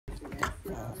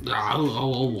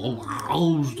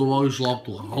Что малыш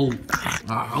лапту?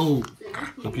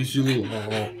 Какие силы?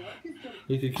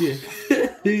 И какие?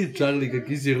 И Чарли,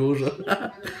 какие сирожа?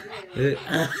 Какие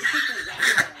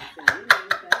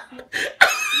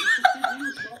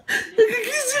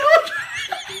сирожа?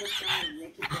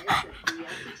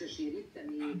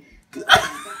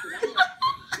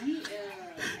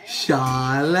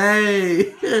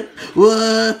 Charlie!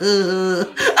 Whoa!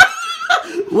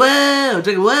 Whoa!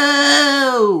 Check it!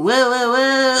 Whoa! Whoa! Whoa!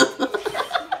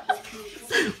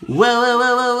 Whoa! Whoa! Whoa!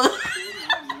 Whoa! Whoa! Whoa!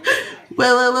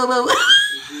 Whoa! Whoa!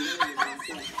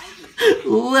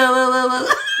 Whoa! Whoa! Whoa! Whoa!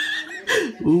 Whoa!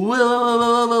 Whoa!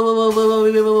 Whoa! Whoa!